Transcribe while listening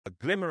A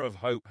glimmer of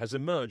hope has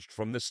emerged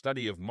from the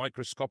study of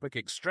microscopic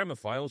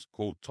extremophiles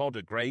called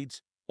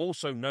tardigrades,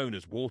 also known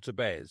as water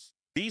bears.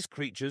 These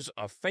creatures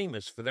are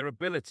famous for their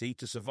ability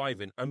to survive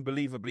in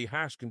unbelievably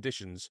harsh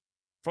conditions,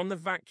 from the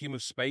vacuum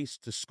of space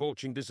to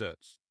scorching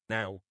deserts.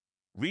 Now,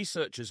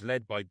 researchers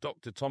led by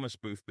Dr. Thomas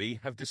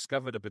Boothby have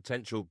discovered a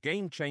potential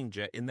game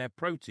changer in their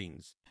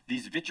proteins.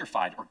 These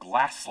vitrified or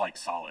glass-like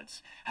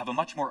solids have a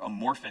much more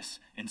amorphous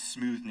and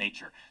smooth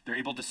nature. They're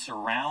able to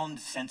surround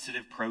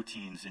sensitive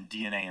proteins in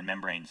DNA and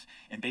membranes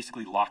and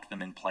basically lock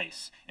them in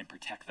place and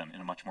protect them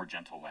in a much more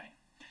gentle way.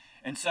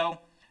 And so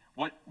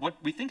what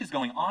we think is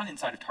going on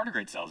inside of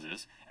tardigrade cells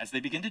is, as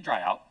they begin to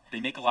dry out, they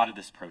make a lot of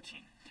this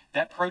protein.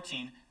 That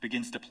protein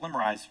begins to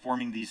polymerize,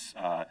 forming these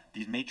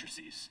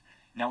matrices.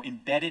 Now,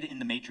 embedded in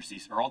the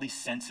matrices are all these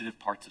sensitive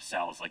parts of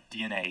cells like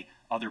DNA,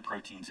 other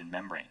proteins, and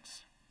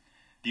membranes.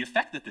 The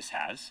effect that this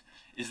has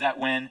is that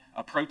when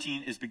a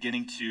protein is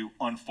beginning to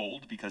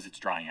unfold because it's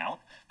drying out,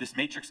 this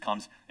matrix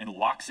comes and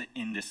locks it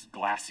in this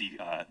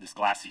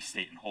glassy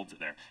state and holds it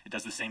there. It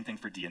does the same thing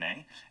for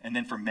DNA, and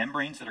then for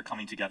membranes that are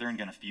coming together and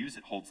going to fuse,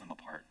 it holds them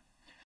apart.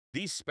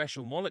 These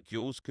special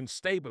molecules can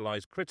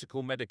stabilize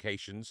critical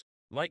medications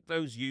like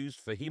those used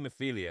for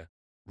hemophilia,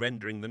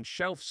 rendering them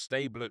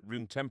shelf-stable at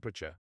room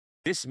temperature.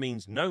 This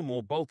means no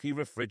more bulky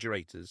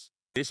refrigerators.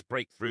 This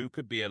breakthrough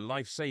could be a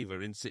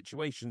lifesaver in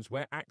situations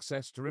where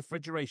access to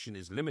refrigeration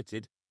is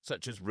limited,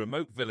 such as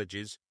remote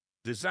villages,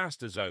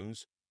 disaster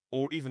zones,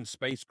 or even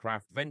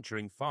spacecraft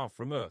venturing far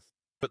from Earth.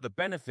 But the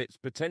benefits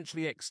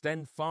potentially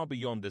extend far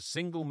beyond a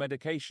single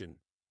medication.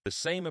 The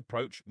same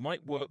approach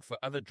might work for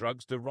other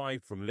drugs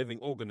derived from living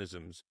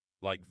organisms,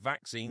 like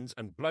vaccines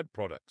and blood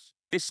products.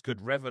 This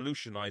could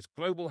revolutionize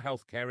global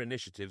healthcare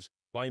initiatives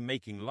by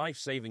making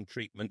life-saving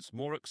treatments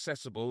more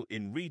accessible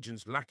in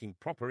regions lacking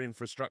proper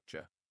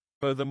infrastructure.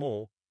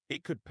 Furthermore,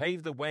 it could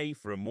pave the way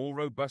for a more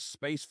robust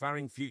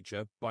spacefaring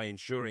future by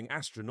ensuring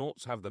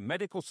astronauts have the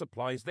medical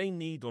supplies they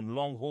need on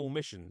long-haul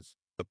missions.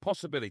 The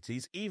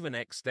possibilities even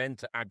extend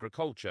to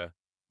agriculture,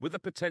 with the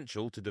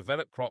potential to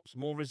develop crops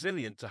more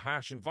resilient to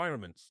harsh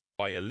environments.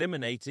 By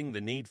eliminating the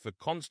need for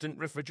constant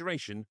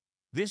refrigeration,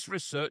 this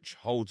research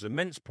holds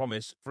immense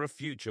promise for a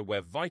future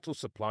where vital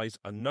supplies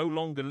are no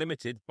longer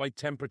limited by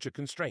temperature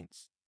constraints.